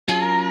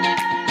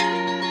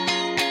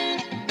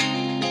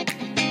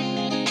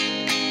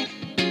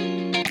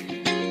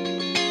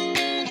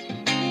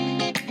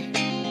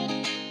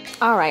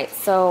All right,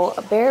 so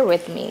bear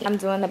with me. I'm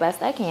doing the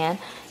best I can.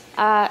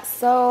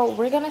 So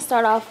we're gonna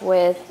start off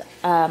with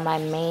my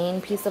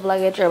main piece of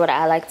luggage, or what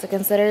I like to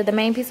consider the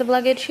main piece of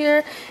luggage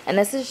here. And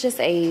this is just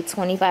a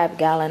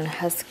 25-gallon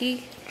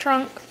Husky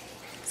trunk.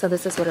 So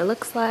this is what it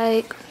looks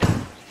like.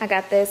 I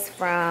got this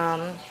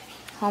from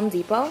Home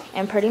Depot,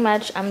 and pretty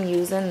much I'm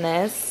using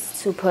this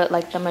to put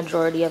like the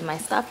majority of my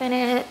stuff in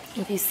it.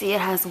 If you see,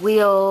 it has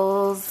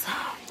wheels,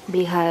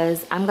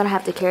 because I'm gonna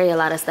have to carry a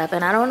lot of stuff.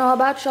 And I don't know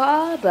about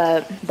y'all,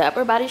 but the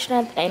upper body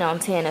strength ain't on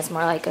 10, it's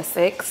more like a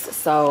 6.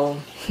 So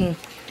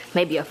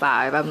maybe a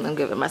 5. I'm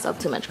giving myself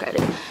too much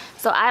credit.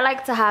 So I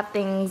like to have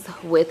things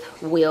with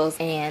wheels,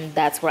 and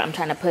that's where I'm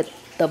trying to put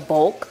the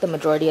bulk, the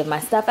majority of my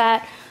stuff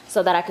at,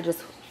 so that I could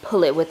just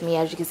pull it with me.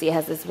 As you can see, it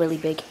has this really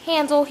big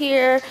handle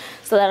here,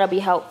 so that'll be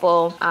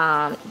helpful.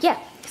 Yeah,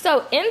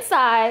 so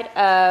inside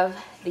of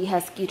the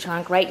Husky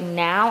trunk right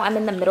now, I'm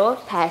in the middle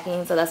of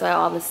packing, so that's why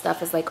all this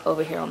stuff is like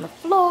over here on the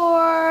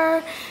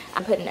floor.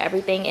 I'm putting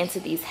everything into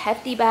these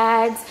hefty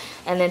bags,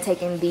 and then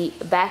taking the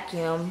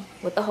vacuum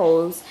with the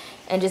hose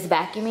and just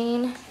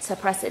vacuuming to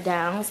press it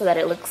down so that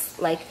it looks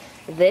like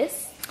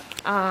this.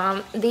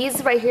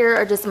 These right here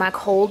are just my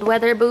cold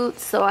weather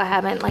boots, so I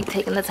haven't like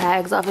taken the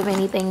tags off of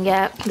anything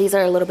yet. These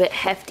are a little bit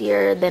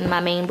heftier than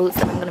my main boots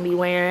that I'm gonna be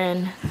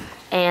wearing.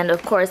 And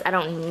of course, I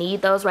don't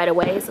need those right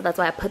away, so that's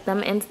why I put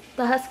them in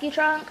the Husky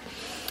trunk.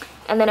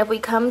 And then if we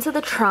come to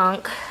the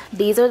trunk,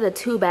 these are the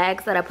 2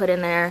 bags that I put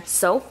in there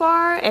so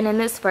far. And in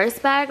this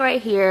first bag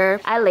right here,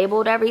 I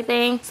labeled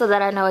everything so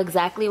that I know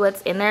exactly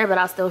what's in there, but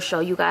I'll still show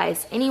you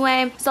guys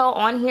anyway. So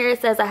on here it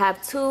says I have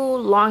 2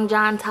 long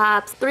john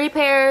tops, 3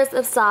 pairs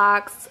of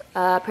socks,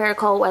 a pair of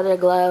cold weather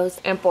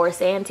gloves, and 4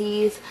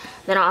 Santees.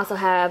 Then I also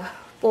have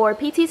 4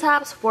 PT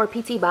tops, 4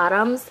 PT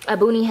bottoms, a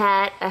boonie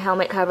hat, a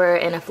helmet cover,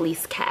 and a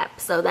fleece cap.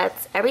 So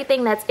that's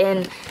everything that's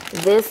in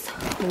this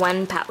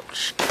one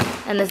pouch.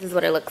 And this is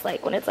what it looks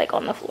like when it's like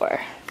on the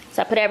floor.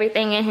 So I put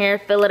everything in here,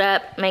 fill it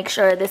up, make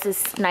sure this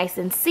is nice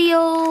and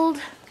sealed.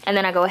 And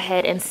then I go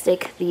ahead and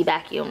stick the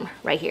vacuum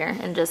right here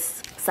and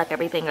just suck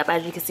everything up.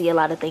 As you can see, a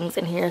lot of things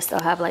in here still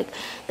have like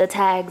the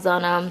tags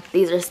on them.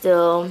 These are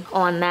still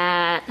on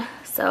that.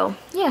 So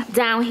yeah,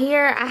 down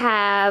here I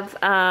have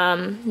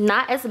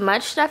not as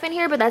much stuff in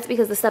here, but that's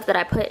because the stuff that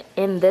I put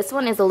in this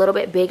one is a little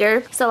bit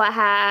bigger. So I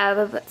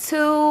have 2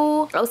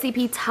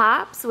 OCP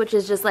tops, which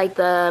is just like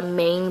the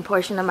main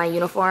portion of my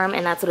uniform,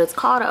 and that's what it's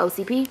called, an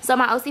OCP. So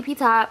my OCP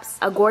tops,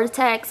 a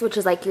Gore-Tex, which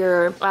is like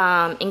your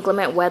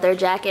inclement weather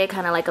jacket,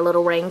 kind of like a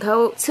little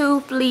raincoat, 2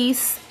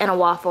 fleece, and a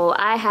waffle.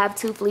 I have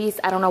 2 fleece.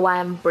 I don't know why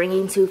I'm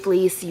bringing 2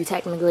 fleece. You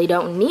technically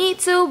don't need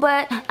to,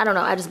 but I don't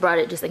know, I just brought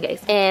it just in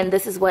case. And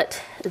this is what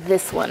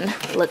this one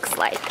looks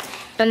like.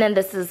 And then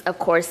this is of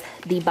course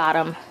the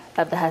bottom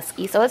of the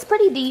Husky, so it's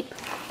pretty deep.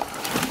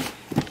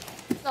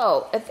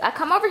 So if I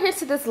come over here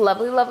to this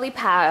lovely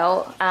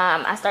pile,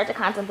 I start to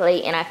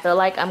contemplate, and I feel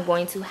like I'm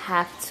going to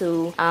have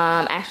to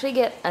actually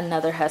get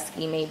another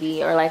Husky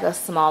maybe, or like a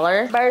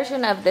smaller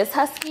version of this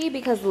Husky,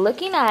 because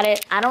looking at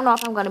it, I don't know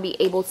if I'm going to be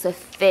able to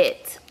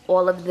fit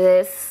all of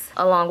this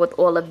along with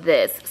all of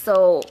this.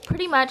 So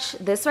pretty much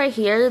this right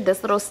here,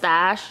 this little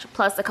stash,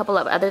 plus a couple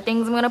of other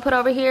things I'm gonna put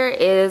over here,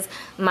 is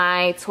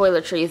my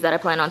toiletries that I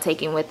plan on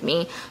taking with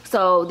me.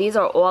 So these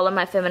are all of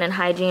my feminine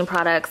hygiene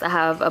products. I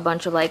have a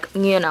bunch of like,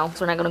 you know,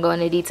 so we're not gonna go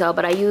into detail,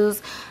 but I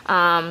use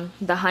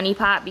the Honey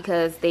Pot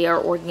because they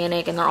are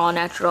organic and they're all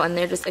natural, and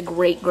they're just a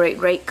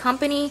great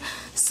company.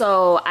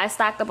 So I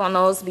stocked up on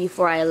those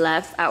before I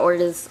left. I ordered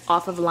this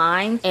off of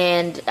line,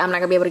 and I'm not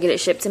gonna be able to get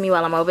it shipped to me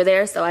while I'm over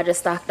there, so I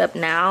just stocked up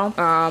now.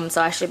 So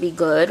I should be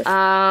good.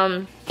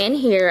 In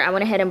here I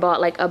went ahead and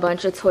bought like a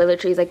bunch of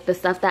toiletries, like the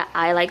stuff that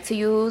I like to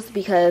use,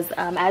 because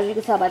as you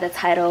can tell by the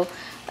title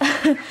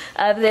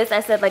of this, I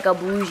said like a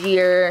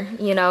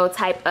bougie, you know,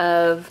 type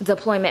of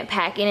deployment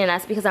packing, and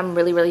that's because I'm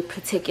really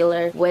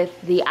particular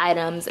with the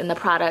items and the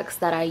products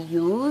that I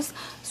use.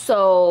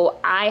 So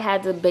I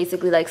had to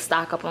basically like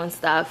stock up on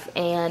stuff,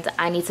 and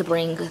I need to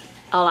bring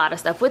a lot of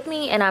stuff with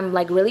me, and I'm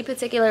like really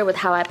particular with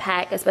how I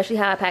pack, especially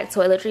how I pack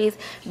toiletries,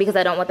 because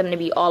I don't want them to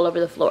be all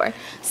over the floor.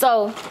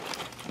 So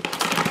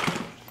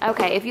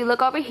okay, if you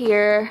look over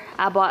here,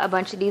 I bought a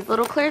bunch of these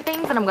little clear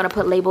things, and I'm gonna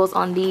put labels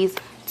on these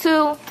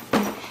too.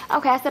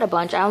 Okay, I said a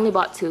bunch, I only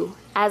bought 2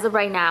 as of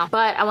right now,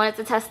 but I wanted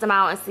to test them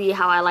out and see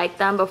how I like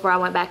them before I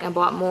went back and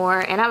bought more,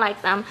 and I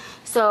like them.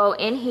 So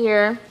in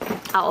here,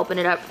 I'll open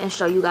it up and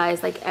show you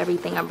guys like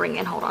everything I'm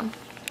bringing. Hold on.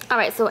 All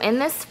right, so in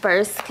this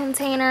first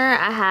container,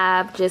 I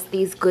have just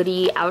these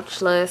goody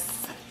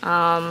ouchless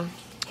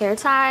hair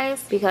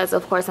ties, because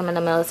of course I'm in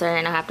the military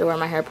and I have to wear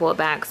my hair pulled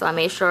back. So I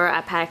made sure I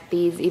packed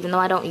these, even though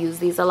I don't use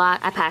these a lot.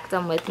 I packed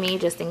them with me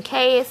just in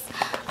case.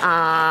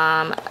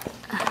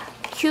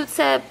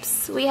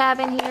 Q-tips we have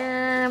in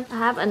here. I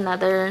have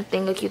another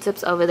thing of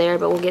Q-tips over there,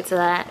 but we'll get to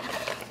that.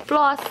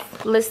 Floss,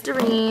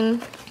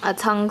 Listerine, a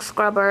tongue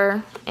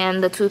scrubber,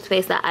 and the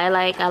toothpaste that I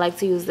like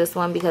to use this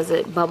one because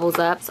it bubbles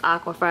up. It's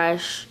Aqua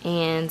Fresh,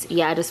 and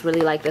yeah, I just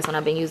really like this one.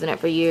 I've been using it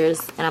for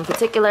years, and I'm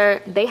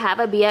particular. They have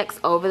a BX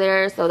over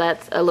there, so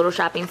that's a little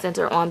shopping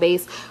center on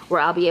base where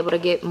I'll be able to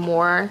get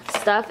more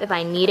stuff if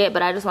I need it,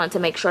 but I just wanted to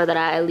make sure that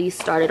I at least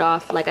started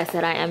off. Like I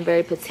said, I am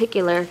very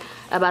particular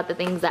about the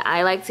things that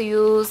I like to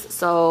use,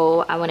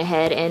 so I went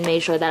ahead and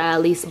made sure that I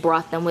at least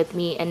brought them with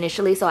me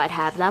initially so I'd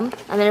have them.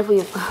 And then if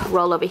we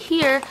roll over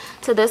here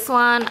to this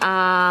one,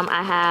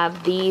 I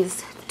have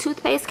these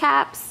toothpaste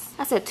caps.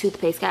 I said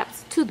toothpaste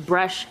caps,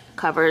 toothbrush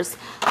covers,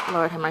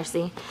 Lord have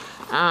mercy.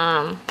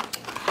 A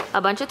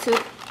bunch of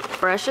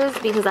toothbrushes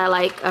because I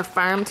like a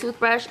firm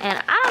toothbrush,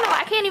 and I don't know,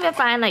 I can't even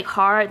find like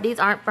hard. These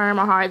aren't firm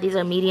or hard, these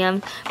are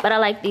medium, but I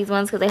like these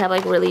ones because they have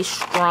like really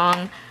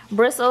strong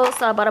bristles,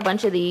 so I bought a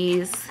bunch of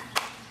these.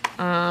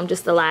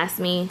 Just to last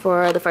me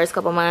for the first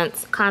couple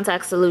months.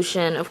 Contact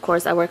solution, of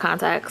course I wear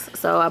contacts,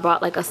 so I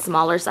bought like a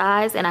smaller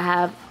size, and I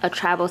have a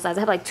travel size. I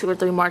have like 2 or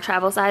 3 more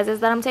travel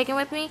sizes that I'm taking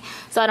with me,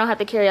 so I don't have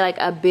to carry like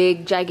a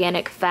big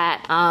gigantic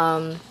fat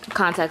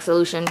contact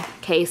solution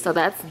case. So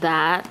that's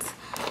that.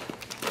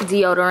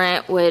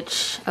 Deodorant,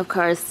 which of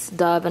course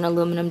Dove and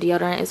aluminum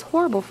deodorant is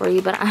horrible for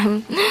you, but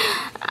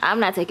I'm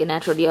not taking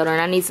natural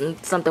deodorant. I need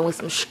something with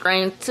some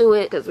strength to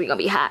it because we're gonna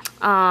be hot.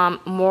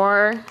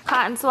 More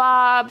cotton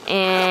swab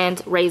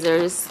and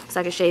razors so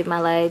I can shave my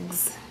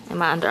legs and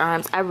my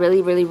underarms. I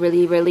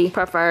really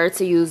prefer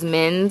to use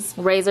men's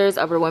razors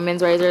over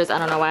women's razors. I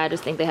don't know why, I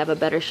just think they have a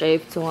better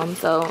shave to them.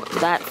 So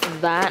that's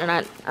that.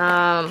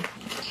 And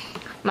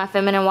my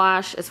feminine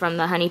wash is from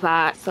the Honey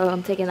Pot, so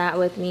I'm taking that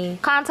with me.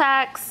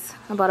 Contacts,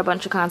 I bought a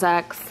bunch of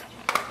contacts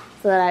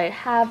so that I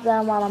have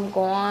them while I'm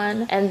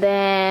gone. And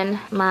then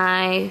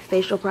my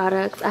facial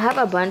products. I have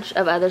a bunch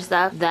of other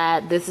stuff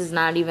that this is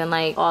not even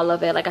like all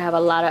of it. Like I have a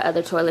lot of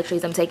other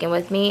toiletries I'm taking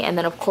with me. And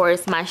then of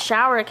course my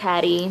shower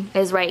caddy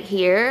is right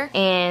here,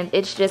 and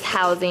it's just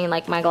housing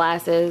like my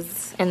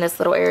glasses in this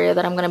little area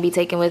that I'm gonna be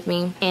taking with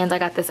me. And I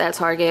got this at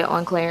Target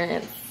on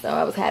clearance, so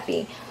I was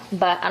happy.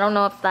 But I don't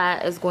know if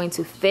that is going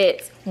to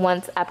fit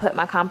once I put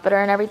my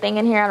comforter and everything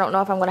in here. I don't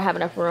know if I'm gonna have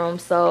enough room,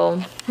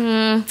 so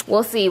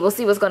we'll see. We'll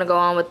see what's gonna go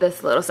on with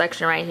this little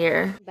section right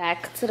here.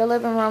 Back to the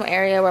living room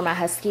area where my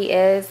husky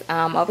is.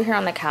 Over here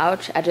on the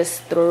couch, I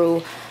just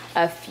threw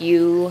a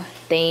few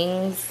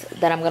things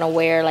that I'm gonna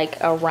wear like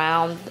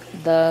around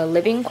the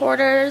living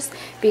quarters,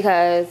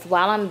 because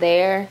while I'm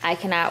there I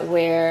cannot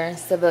wear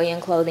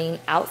civilian clothing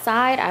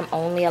outside. I'm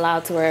only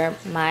allowed to wear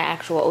my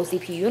actual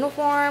OCP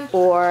uniform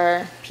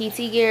or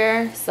PT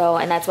gear, so,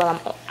 and that's while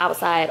I'm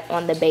outside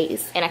on the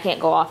base, and I can't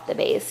go off the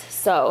base.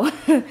 So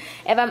if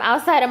I'm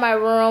outside of my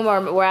room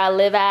or where I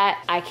live at,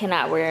 I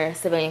cannot wear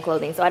civilian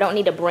clothing. So I don't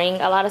need to bring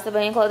a lot of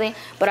civilian clothing,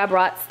 but I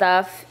brought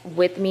stuff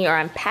with me, or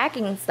I'm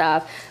packing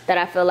stuff that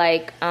I feel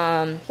like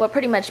will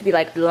pretty much be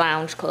like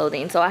lounge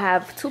clothing. So I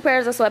have 2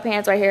 pairs of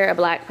sweatpants right here, a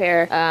black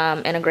pair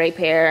and a gray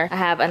pair. I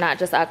have a Not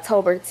Just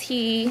October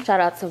tee,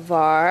 shout out to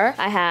VAR.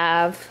 I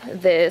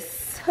have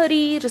this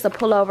hoodie, just a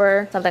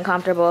pullover, something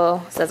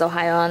comfortable, it says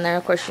Ohio on there.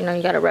 Of course, you know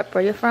you gotta rep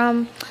where you're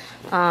from.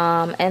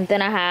 And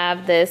then I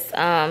have this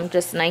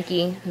just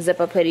Nike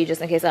zip-up hoodie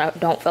just in case I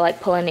don't feel like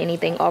pulling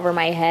anything over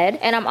my head.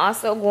 And I'm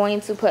also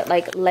going to put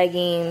like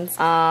leggings,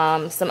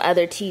 some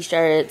other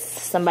t-shirts,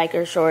 some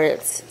biker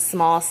shorts,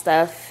 small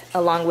stuff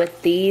along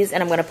with these,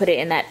 and I'm gonna put it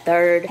in that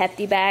 3rd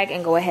hefty bag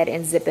and go ahead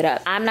and zip it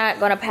up. I'm not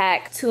gonna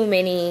pack too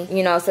many,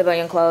 you know,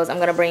 civilian clothes. I'm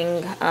gonna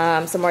bring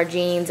some more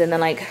jeans and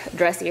then like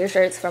dressier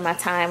shirts for my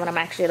time when I'm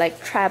actually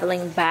like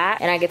traveling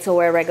back and I get to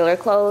wear regular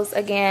clothes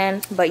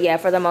again. But yeah,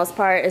 for the most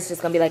part, it's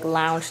just gonna be like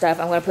lounge stuff.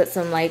 I'm gonna put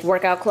some like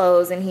workout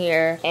clothes in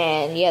here,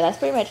 and yeah, that's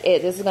pretty much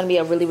it. This is gonna be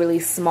a really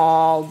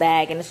small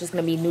bag, and it's just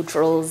gonna be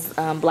neutrals,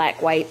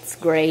 black, whites,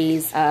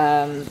 grays,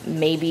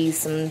 maybe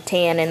some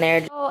tan in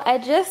there. So I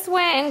just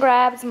went and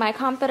grabbed my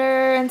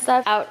comforter and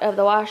stuff out of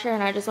the washer,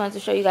 and I just wanted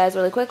to show you guys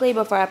really quickly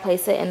before I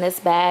place it in this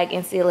bag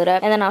and seal it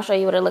up, and then I'll show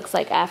you what it looks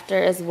like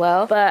after as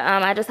well. But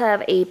I just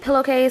have a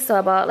pillowcase, so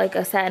I bought like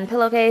a satin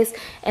pillowcase,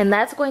 and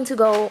that's going to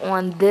go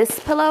on this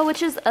pillow,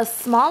 which is a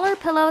smaller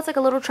pillow. It's like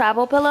a little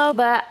travel pillow,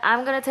 but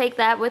I'm gonna take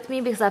that with me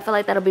because I feel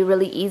like that'll be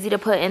really easy to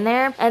put in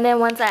there. And then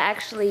once I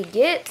actually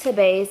get to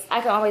base,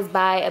 I can always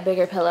buy a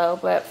bigger pillow,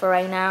 but for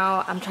right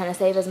now I'm trying to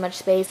save as much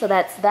space. So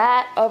that's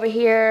that. Over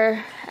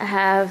here I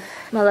have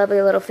my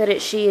lovely little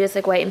fitted sheet. It's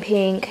like white and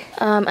pink.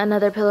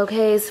 Another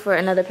pillowcase for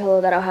another pillow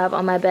that I'll have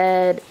on my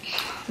bed.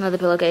 Another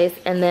pillowcase,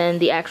 and then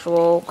the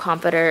actual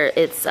comforter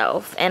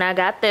itself. And I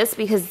got this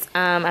because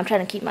I'm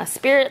trying to keep my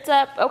spirits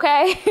up,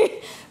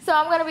 okay? So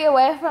I'm gonna be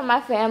away from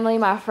my family,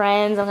 my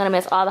friends. I'm gonna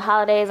miss all the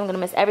holidays. I'm gonna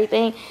miss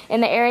everything. In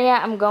the area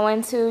I'm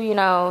going to, you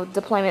know,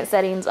 deployment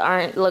settings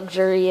aren't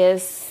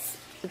luxurious.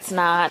 It's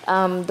not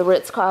the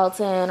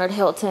Ritz-Carlton or the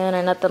Hilton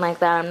or nothing like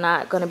that. I'm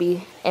not gonna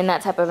be in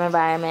that type of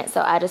environment.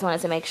 So I just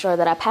wanted to make sure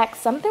that I packed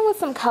something with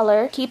some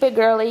color. Keep it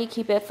girly,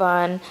 keep it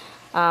fun.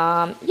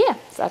 Yeah,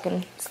 so I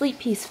can sleep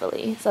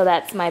peacefully. So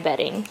that's my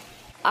bedding.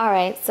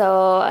 Alright,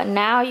 so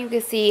now you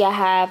can see I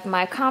have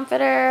my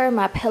comforter,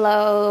 my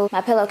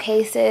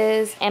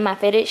pillowcases, and my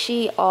fitted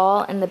sheet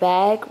all in the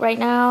bag right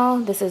now.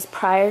 This is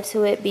prior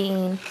to it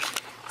being,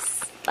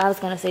 I was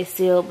gonna say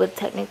sealed, but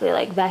technically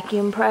like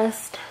vacuum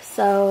pressed.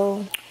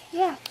 So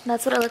yeah,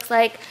 that's what it looks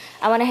like.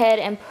 I went ahead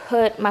and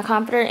put my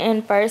comforter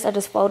in first. I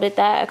just folded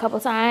that a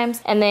couple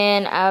times, and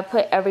then I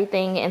put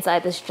everything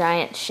inside this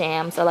giant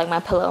sham. So like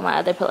my pillow, my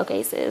other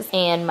pillowcases,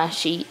 and my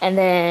sheet. And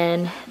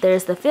then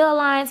there's the fill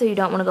line, so you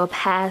don't want to go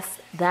past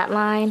that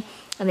line.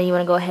 And then you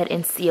want to go ahead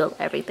and seal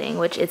everything,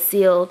 which it's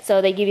sealed. So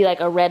they give you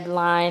like a red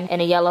line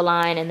and a yellow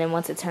line, and then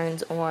once it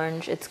turns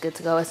orange, it's good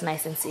to go. It's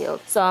nice and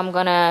sealed. So I'm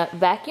gonna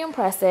vacuum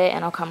press it,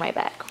 and I'll come right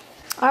back.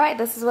 All right,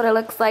 this is what it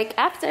looks like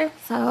after.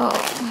 So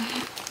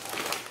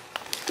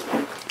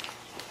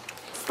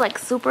it's like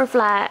super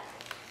flat.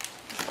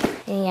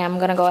 And yeah, I'm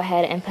gonna go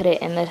ahead and put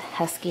it in the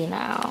Husky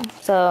now.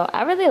 So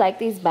I really like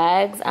these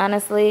bags,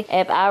 honestly.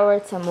 If I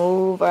were to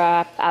move, or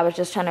I was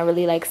just trying to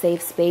really like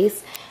save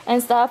space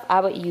and stuff,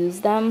 I would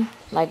use them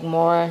like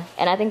more.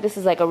 And I think this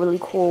is like a really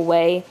cool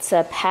way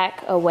to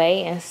pack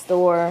away and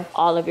store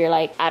all of your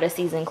like out of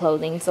season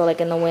clothing. So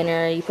like in the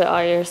winter, you put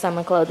all your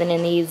summer clothing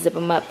in these, zip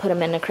them up, put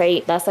them in a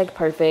crate. That's like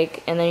perfect.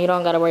 And then you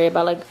don't gotta worry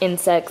about like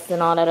insects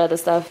and all that other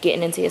stuff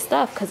getting into your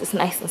stuff, because it's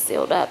nice and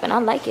sealed up, and I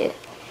like it.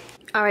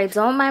 Alright,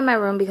 don't mind my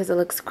room because it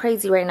looks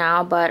crazy right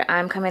now, but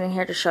I'm coming in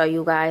here to show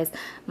you guys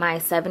my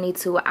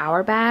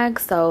 72-hour bag.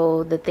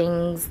 So the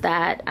things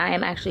that I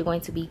am actually going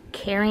to be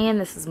carrying,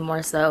 this is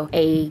more so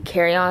a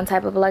carry-on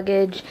type of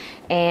luggage,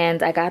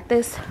 and I got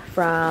this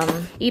from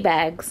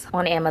eBags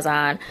on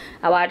Amazon.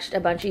 I watched a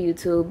bunch of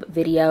YouTube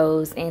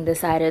videos and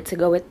decided to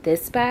go with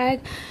this bag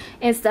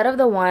instead of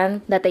the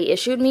one that they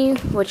issued me,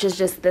 which is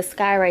just this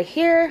guy right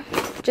here,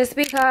 just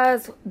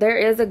because there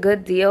is a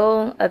good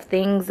deal of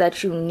things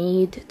that you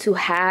need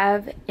to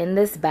have in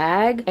this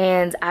bag,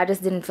 and I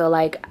just didn't feel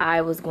like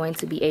I was going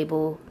to be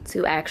able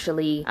to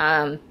actually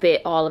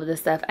fit all of the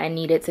stuff I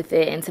needed to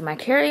fit into my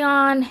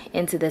carry-on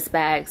into this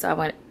bag. So I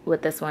went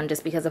with this one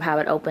just because of how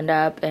it opened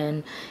up,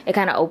 and it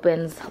kind of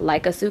opens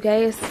like a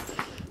suitcase.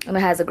 And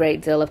it has a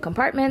great deal of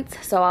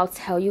compartments. So I'll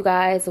tell you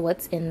guys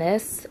what's in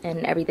this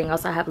and everything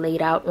else I have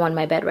laid out on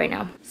my bed right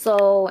now.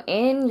 So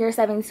in your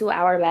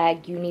 72-hour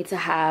bag, you need to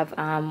have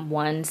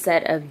one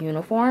set of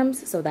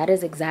uniforms. So that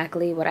is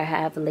exactly what I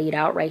have laid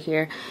out right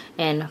here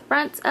in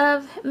front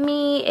of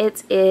me.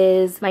 It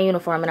is my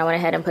uniform, and I went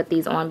ahead and put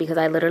these on because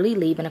I literally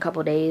leave in a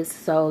couple days.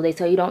 So they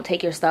tell you don't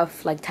take your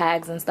stuff, like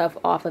tags and stuff,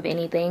 off of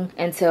anything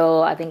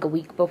until I think a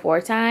week before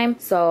time.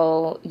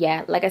 So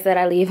yeah, like I said,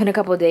 I leave in a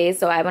couple days.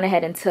 So I went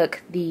ahead and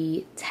took the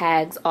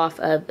tags off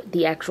of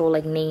the actual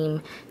like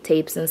name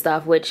tapes and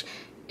stuff, which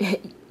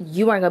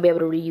you aren't gonna be able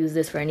to reuse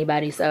this for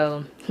anybody.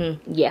 So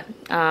yeah,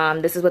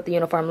 this is what the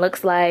uniform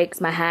looks like.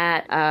 It's my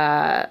hat,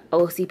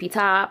 OCP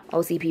top,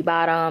 OCP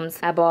bottoms.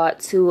 I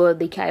bought 2 of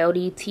the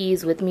Coyote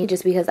tees with me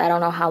just because I don't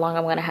know how long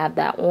I'm gonna have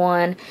that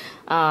on.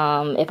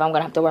 If I'm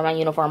gonna have to wear my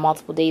uniform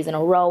multiple days in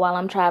a row while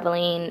I'm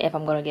traveling, if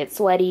I'm gonna get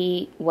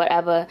sweaty,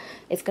 whatever,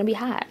 it's gonna be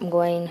hot. I'm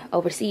going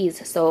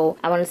overseas, so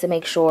I wanted to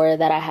make sure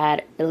that I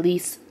had at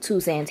least 2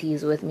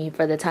 Santees with me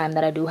for the time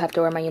that I do have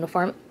to wear my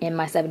uniform in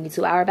my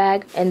 72-hour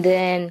bag. And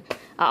then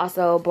I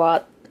also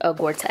bought a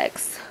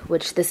Gore-Tex,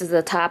 which this is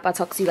the top. I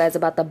talked to you guys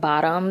about the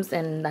bottoms,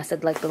 and I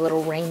said like the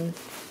little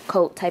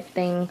raincoat type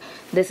thing.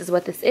 This is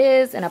what this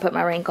is, and I put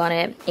my rank on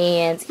it.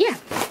 And yeah,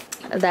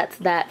 that's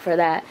that for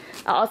that.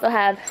 I also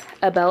have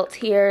a belt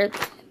here.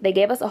 They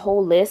gave us a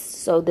whole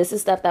list, so this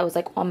is stuff that was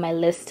like on my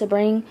list to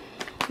bring.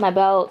 My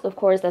belt, of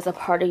course, that's a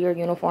part of your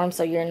uniform,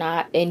 so you're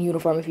not in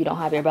uniform if you don't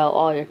have your belt,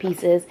 all your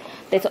pieces.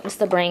 They told us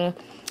to bring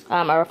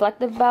a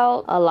reflective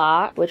belt, a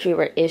lock, which we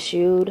were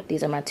issued.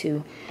 These are my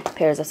 2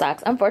 pairs of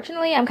socks.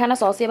 Unfortunately, I'm kind of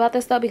salty about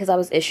this though, because I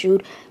was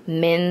issued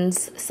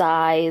men's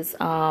size 8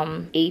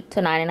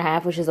 to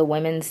 9.5, which is a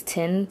women's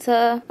 10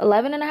 to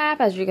 11.5,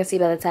 as you can see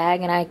by the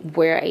tag, and I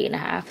wear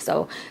 8.5.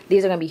 So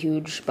these are gonna be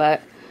huge,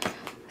 but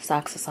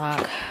sock's a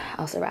sock.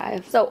 I'll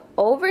survive. So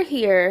over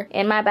here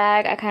in my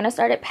bag, I kind of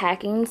started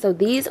packing. So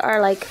these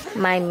are like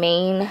my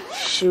main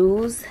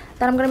shoes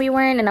that I'm gonna be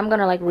wearing, and I'm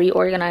gonna like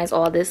reorganize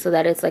all this so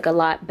that it's like a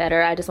lot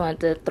better. I just wanted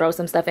to throw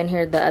some stuff in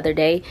here the other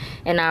day,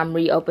 and I'm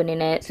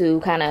reopening it to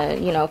kind of,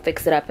 you know,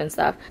 fix it up and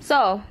stuff.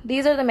 So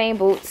these are the main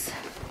boots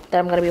that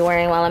I'm gonna be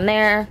wearing while I'm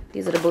there.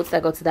 These are the boots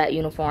that go to that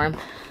uniform.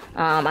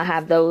 I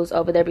have those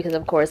over there because,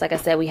 of course, like I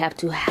said, we have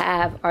to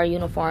have our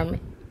uniform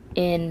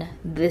in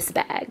this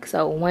bag.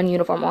 So 1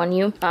 uniform on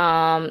you,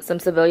 some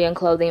civilian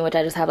clothing, which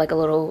I just have like a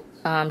little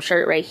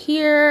shirt right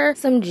here,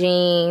 some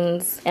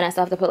jeans, and I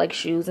still have to put like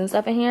shoes and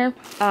stuff in here.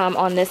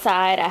 On this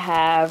side I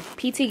have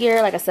PT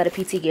gear, like a set of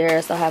PT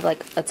gear. So I have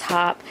like a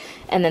top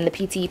and then the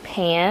PT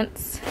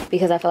pants,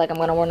 because I feel like I'm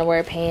gonna want to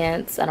wear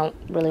pants. I don't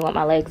really want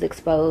my legs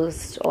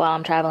exposed while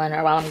I'm traveling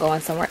or while I'm going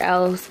somewhere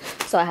else.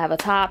 So I have a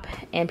top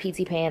and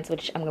PT pants,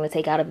 which I'm gonna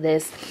take out of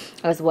this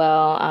as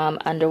well.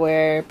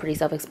 Underwear, pretty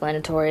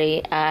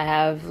self-explanatory. I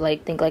have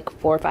like, think like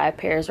 4 or 5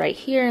 pairs right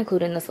here,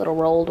 including this little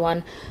rolled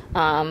one, but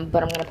I'm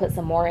gonna put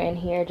some more in in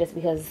here just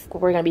because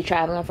we're gonna be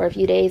traveling for a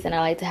few days and I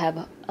like to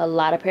have a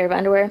lot of pair of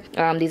underwear.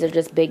 These are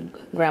just big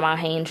Grandma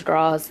Hanes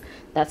drawers.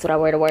 That's what I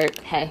wear to work.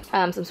 Hey,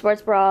 some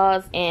sports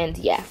bras, and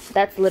yeah,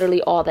 that's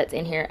literally all that's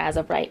in here as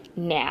of right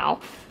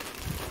now.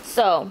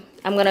 So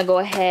I'm gonna go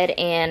ahead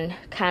and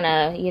kind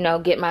of, you know,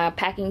 get my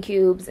packing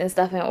cubes and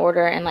stuff in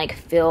order and like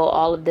fill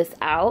all of this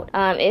out.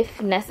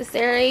 If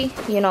necessary,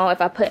 you know, if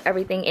I put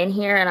everything in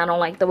here and I don't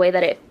like the way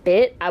that it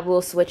fit, I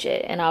will switch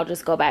it and I'll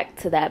just go back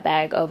to that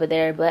bag over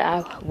there. But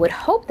I would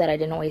hope that I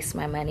didn't waste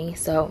my money,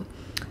 so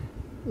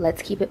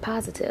let's keep it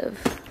positive.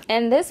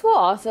 And this will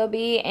also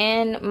be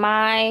in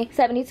my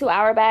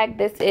 72-hour bag.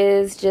 This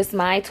is just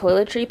my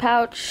toiletry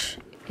pouch.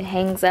 It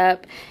hangs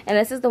up, and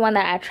this is the one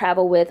that I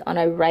travel with on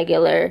a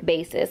regular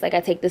basis. Like,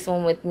 I take this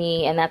one with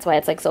me, and that's why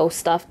it's like so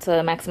stuffed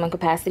to maximum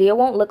capacity. It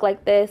won't look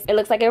like this. It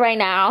looks like it right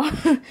now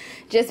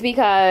just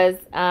because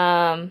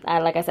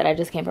like I said, I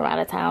just came from out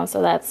of town,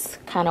 so that's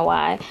kind of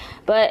why.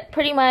 But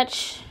pretty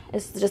much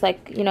it's just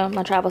like, you know,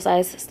 my travel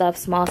size stuff,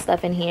 small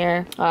stuff in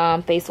here.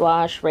 Face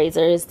wash,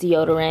 razors,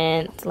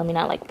 deodorant. Let me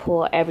not like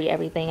pull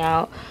everything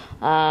out.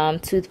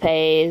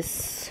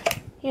 Toothpaste,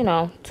 you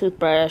know,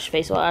 toothbrush,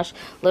 face wash,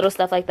 little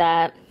stuff like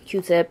that.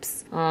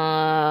 Q-tips,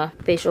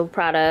 facial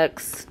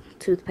products,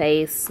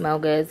 toothpaste, smell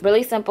goods.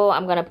 Really simple.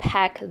 I'm gonna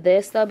pack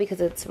this though because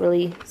it's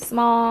really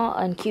small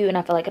and cute, and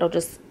I feel like it'll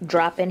just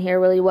drop in here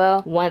really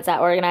well once I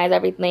organize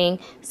everything.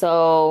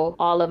 So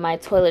all of my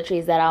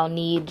toiletries that I'll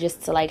need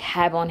just to like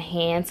have on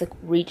hand to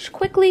reach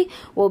quickly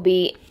will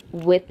be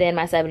within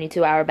my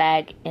 72-hour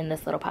bag in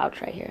this little pouch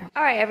right here.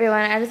 All right,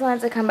 everyone, I just wanted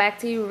to come back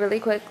to you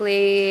really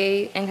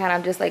quickly and kind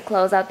of just like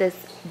close out this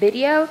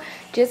video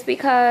just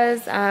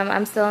because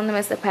I'm still in the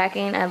midst of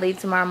packing. I leave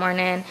tomorrow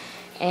morning,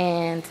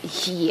 and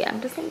yeah, I'm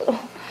just a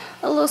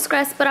little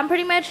stressed, but I'm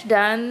pretty much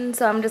done.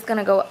 So I'm just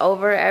gonna go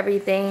over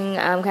everything,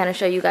 kind of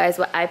show you guys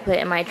what I put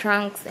in my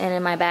trunks and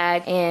in my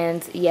bag,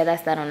 and yeah,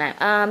 that's that on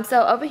that.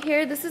 So over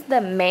here, this is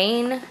the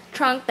main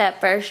trunk, that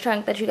first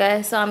trunk that you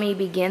guys saw me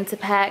begin to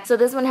pack. So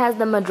this one has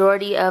the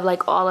majority of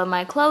like all of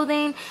my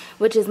clothing,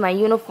 which is my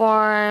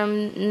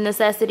uniform,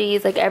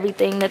 necessities, like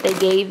everything that they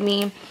gave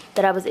me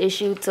that I was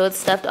issued. So it's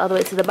stuffed all the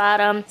way to the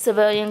bottom.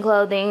 Civilian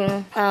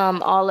clothing,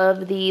 all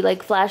of the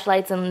like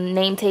flashlights and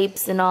name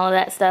tapes and all of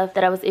that stuff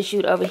that I was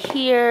issued over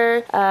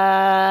here.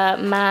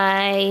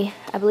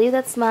 I believe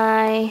that's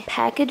my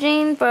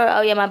packaging for,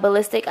 oh yeah, my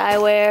ballistic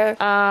eyewear,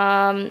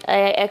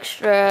 a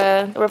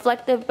extra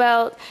reflective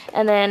belt,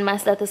 and then my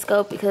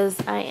stethoscope because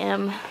I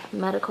am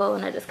medical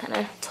and I just kind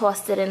of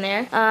tossed it in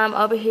there.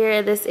 Over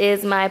here, this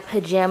is my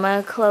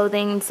pajama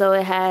clothing. So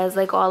it has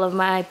like all of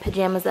my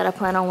pajamas that I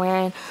plan on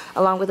wearing,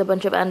 along with a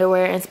bunch of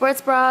underwear and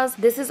sports bras.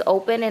 This is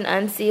open and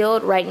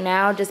unsealed right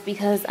now just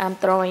because I'm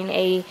throwing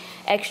a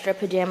extra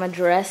pajama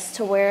dress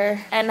to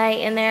wear at night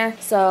in there.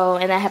 So,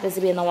 and that happens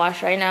to be in the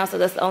wash right now, so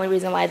that's the only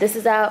reason why this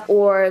is out.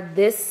 Or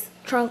this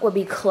trunk would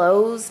be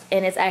closed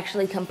and it's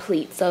actually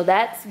complete, so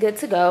that's good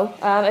to go.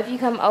 If you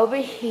come over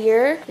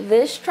here,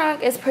 this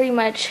trunk is pretty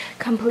much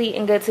complete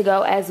and good to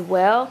go as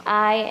well.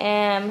 I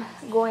am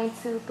going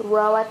to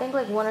throw, I think,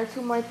 like 1 or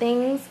 2 more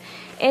things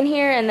in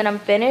here and then I'm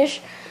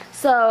finished.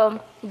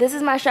 So this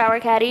is my shower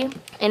caddy,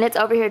 and it's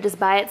over here just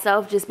by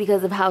itself just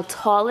because of how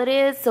tall it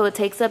is. So it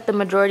takes up the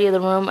majority of the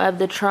room of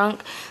the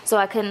trunk. So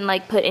I couldn't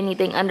like put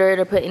anything under it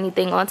or put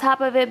anything on top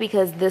of it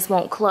because this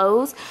won't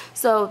close.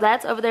 So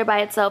that's over there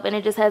by itself, and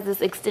it just has this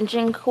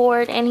extension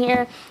cord in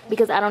here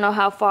because I don't know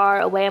how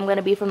far away I'm going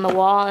to be from the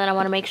wall, and I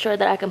want to make sure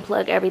that I can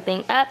plug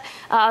everything up.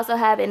 I also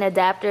have an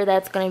adapter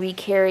that's going to be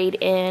carried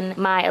in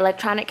my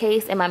electronic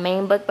case in my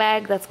main book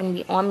bag that's going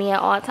to be on me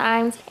at all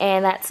times,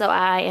 and that's so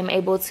I am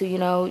able to, you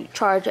know,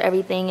 charge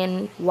everything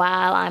and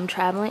while I'm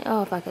traveling.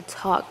 Oh, if I could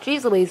talk,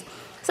 jeez Louise.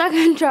 So I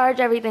can charge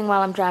everything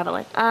while I'm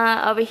traveling.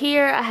 Over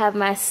here I have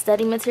my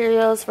study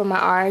materials for my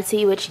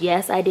RRT, which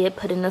yes, I did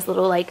put in this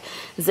little like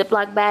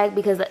Ziploc bag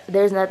because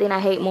there's nothing I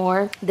hate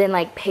more than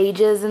like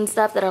pages and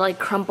stuff that are like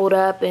crumpled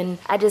up, and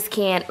I just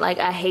can't, like,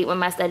 I hate when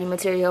my study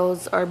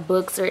materials or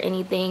books or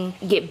anything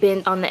get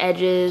bent on the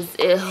edges.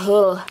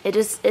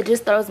 It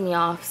just throws me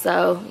off.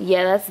 So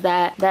yeah, that's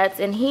that.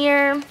 That's in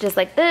here just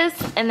like this,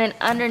 and then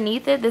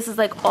underneath it, this is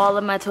like all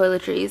of my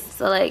toiletries.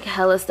 So like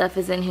hella stuff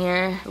is in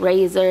here.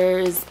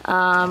 Razors,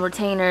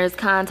 retainers,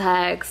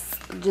 contacts,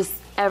 just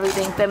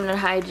everything, feminine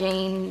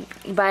hygiene,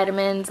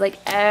 vitamins, like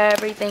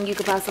everything you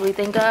could possibly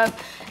think of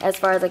as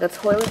far as like a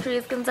toiletry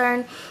is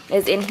concerned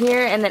is in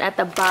here. And then at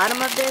the bottom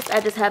of this,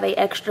 I just have a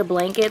extra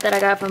blanket that I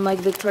got from like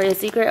Victoria's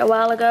Secret a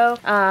while ago,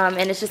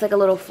 and it's just like a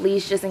little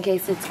fleece just in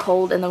case it's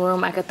cold in the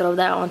room. I could throw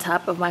that on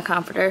top of my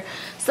comforter.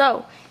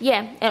 So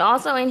yeah, and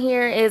also in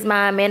here is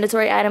my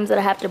mandatory items that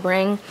I have to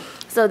bring.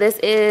 So this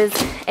is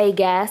a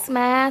gas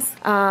mask,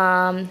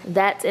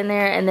 that's in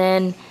there, and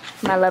then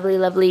my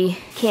lovely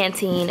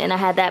canteen, and I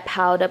had that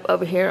piled up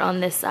over here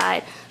on this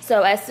side.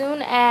 So as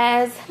soon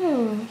as, I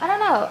don't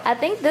know, I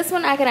think this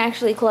one I can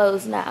actually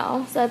close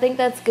now. So I think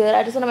that's good.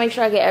 I just want to make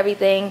sure I get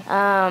everything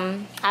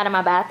out of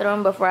my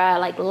bathroom before I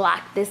like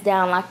lock this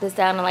down.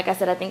 And like I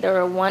said, I think there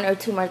were 1 or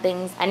 2 more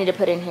things I need to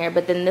put in here,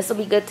 but then this will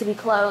be good to be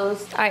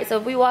closed. All right, so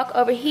if we walk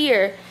over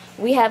here,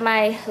 we have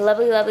my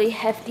lovely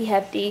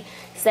hefty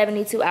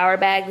 72-hour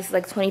bag. This is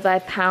like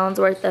 25 pounds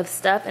worth of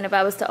stuff, and if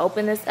I was to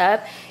open this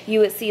up, you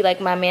would see like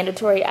my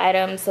mandatory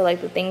items, so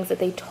like the things that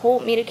they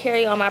told me to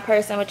carry on my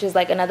person, which is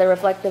like another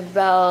reflective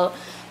belt,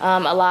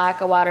 a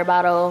lock, a water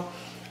bottle,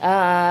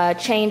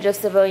 change of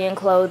civilian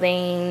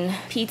clothing,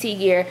 PT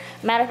gear.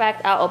 Matter of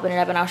fact, I'll open it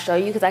up and I'll show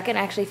you, because I can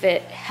actually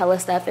fit hella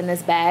stuff in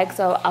this bag,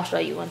 so I'll show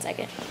you 1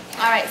 second.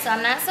 Alright, so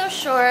I'm not so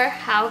sure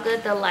how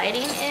good the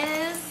lighting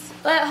is,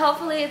 but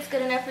hopefully it's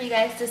good enough for you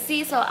guys to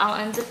see, so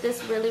I'll unzip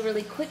this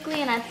really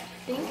quickly, and I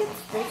think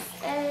it's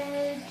this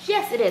edge.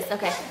 Yes, it is.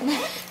 Okay.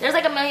 There's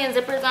like a million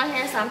zippers on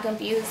here, so I'm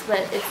confused, but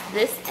it's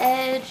this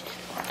edge,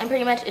 and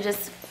pretty much it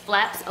just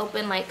flaps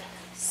open like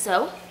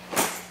so.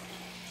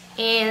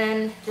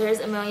 And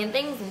there's a million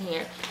things in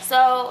here.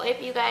 So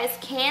if you guys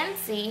can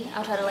see,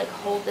 I'll try to like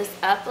hold this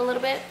up a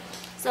little bit.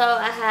 So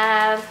I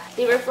have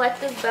the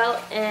reflective belt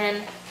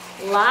and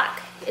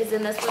lock is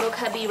in this little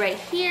cubby right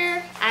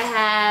here. I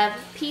have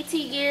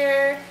PT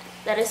gear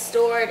that is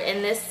stored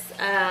in this,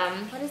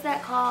 what is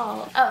that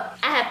called? Oh,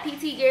 I have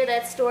PT gear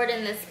that's stored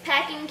in this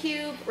packing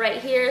cube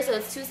right here. So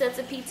it's 2 sets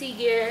of PT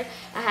gear.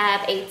 I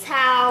have a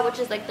towel, which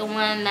is like the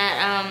one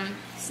that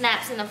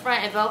snaps in the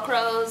front and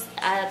velcros.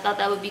 I thought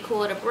that would be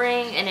cool to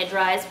bring, and it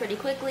dries pretty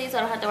quickly, so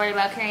I don't have to worry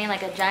about carrying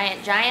like a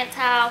giant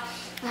towel.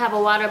 I have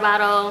a water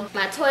bottle,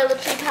 my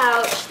toiletry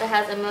pouch that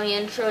has a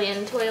million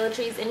trillion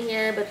toiletries in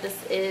here, but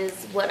this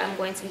is what I'm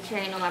going to be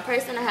carrying on my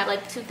person. I have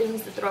like 2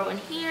 things to throw in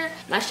here.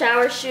 My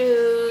shower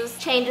shoes,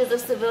 changes of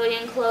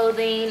civilian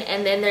clothing,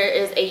 and then there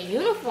is a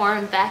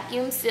uniform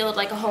vacuum sealed,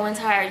 like a whole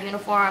entire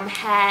uniform,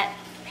 hat,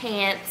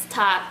 pants,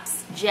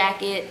 tops,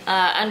 jacket,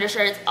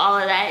 undershirts, all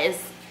of that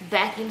is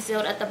vacuum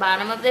sealed at the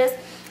bottom of this.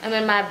 And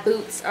then my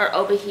boots are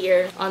over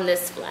here on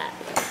this flap.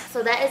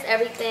 So that is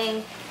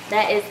everything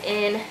that is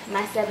in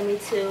my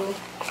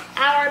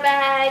 72-hour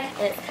bag.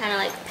 It's kind of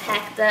like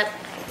packed up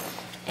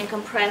and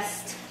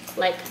compressed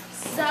like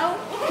so.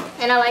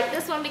 And I like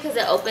this one because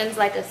it opens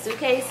like a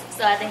suitcase,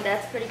 so I think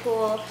that's pretty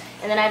cool.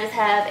 And then I just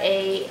have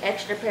a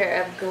extra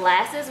pair of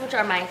glasses, which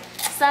are my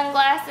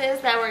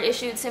sunglasses that were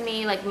issued to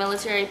me, like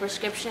military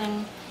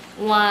prescription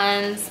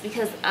ones,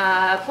 because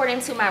according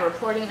to my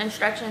reporting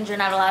instructions, you're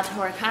not allowed to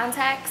wear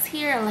contacts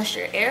here unless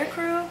you're air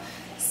crew.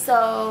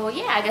 So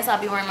yeah, I guess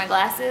I'll be wearing my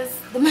glasses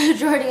the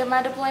majority of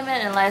my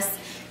deployment, unless,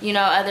 you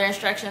know, other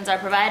instructions are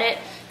provided.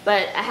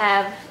 But I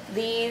have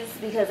these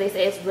because they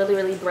say it's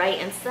really bright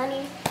and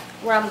sunny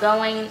where I'm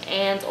going,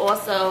 and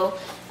also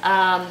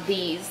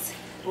these,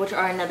 which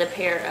are another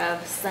pair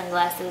of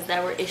sunglasses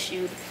that were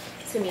issued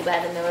to me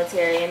by the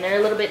military, and they're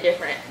a little bit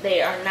different.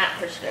 They are not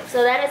prescriptive.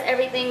 So that is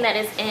everything that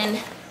is in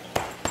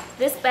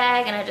this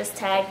bag, and I just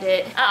tagged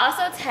it. I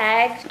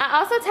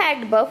also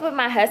tagged both of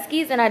my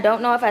huskies, and I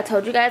don't know if I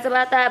told you guys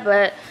about that,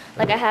 but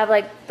like I have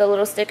like the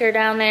little sticker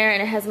down there,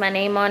 and it has my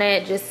name on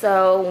it, just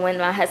so when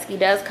my husky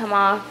does come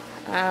off,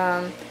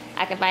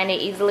 I can find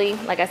it easily,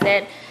 like I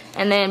said.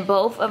 And then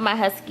both of my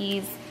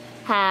huskies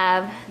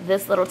have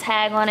this little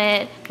tag on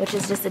it, which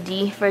is just a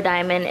D for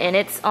diamond, and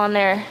it's on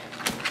there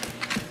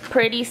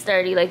pretty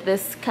sturdy, like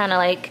this, kind of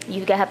like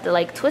you have to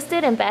like twist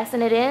it and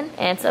fasten it in,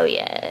 and so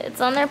yeah,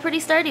 it's on there pretty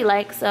sturdy,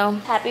 like, so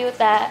happy with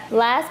that.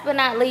 Last but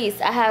not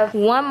least, I have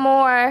one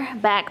more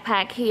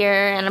backpack here,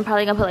 and I'm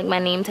probably gonna put like my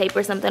name tape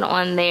or something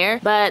on there,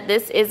 but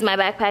this is my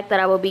backpack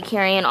that I will be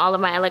carrying all of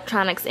my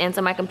electronics in.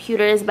 So my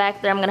computer is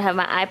back there, I'm gonna have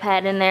my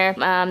iPad in there,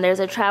 there's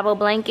a travel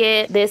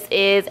blanket. This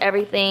is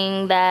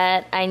everything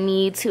that I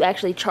need to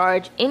actually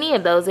charge any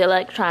of those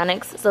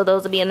electronics, so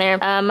those will be in there.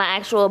 My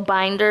actual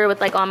binder with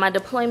like all my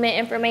deployment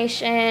information,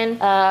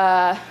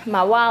 my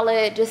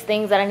wallet, just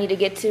things that I need to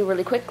get to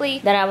really quickly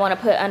that I want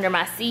to put under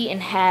my seat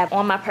and have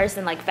on my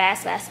person like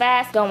fast.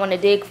 Don't want to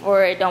dig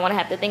for it, don't want to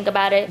have to think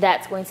about it.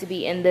 That's going to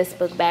be in this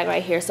book bag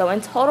right here. So in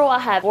total, I'll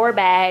have 4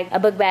 bags, a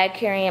book bag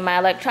carrying my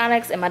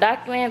electronics and my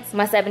documents,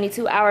 my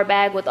 72-hour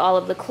bag with all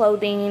of the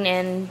clothing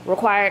and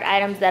required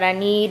items that I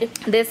need,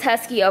 this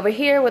husky over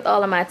here with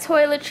all of my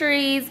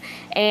toiletries,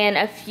 and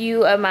a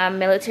few of my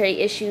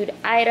military issued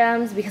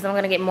items, because I'm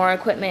gonna get more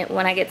equipment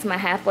when I get to my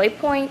halfway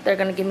point. They're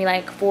gonna give me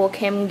like full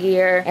chem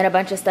gear and a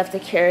bunch of stuff to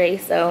carry,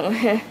 so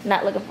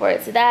not looking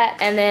forward to that.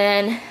 And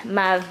then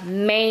my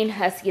main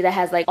husky that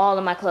has like all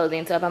of my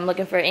clothing, so if I'm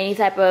looking for any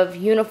type of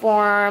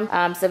uniform,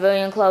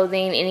 civilian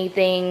clothing,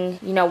 anything,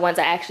 you know, once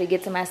I actually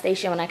get to my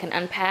station, when I can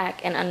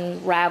unpack and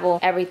unravel,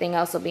 everything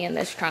else will be in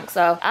this trunk.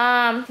 So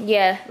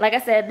yeah, like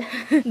I said,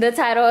 the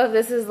title of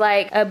this is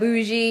like a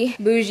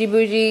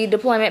bougie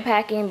deployment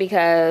packing,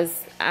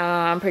 because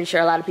I'm pretty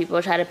sure a lot of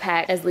people try to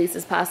pack as least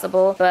as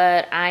possible,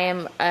 but I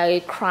am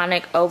a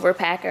chronic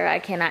overpacker. I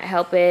cannot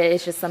help it.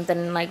 It's just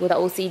something like with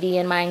OCD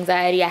and my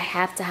anxiety. I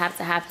have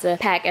to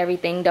pack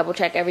everything, double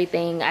check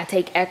everything. I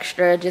take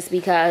extra just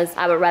because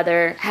I would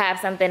rather have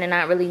something and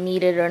not really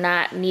need it, or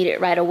not need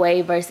it right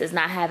away, versus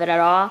not have it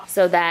at all.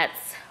 So that's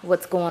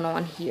what's going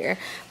on here.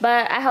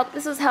 But I hope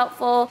this was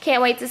helpful.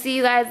 Can't wait to see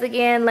you guys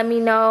again. Let me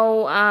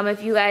know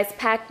if you guys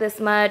packed this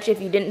much,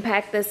 if you didn't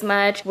pack this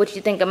much, what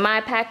you think of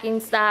my packing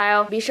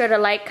style. Be sure to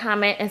like,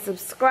 comment, and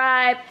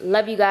subscribe.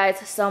 Love you guys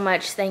so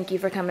much. Thank you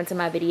for coming to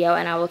my video,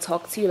 and I will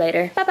talk to you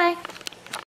later. Bye bye.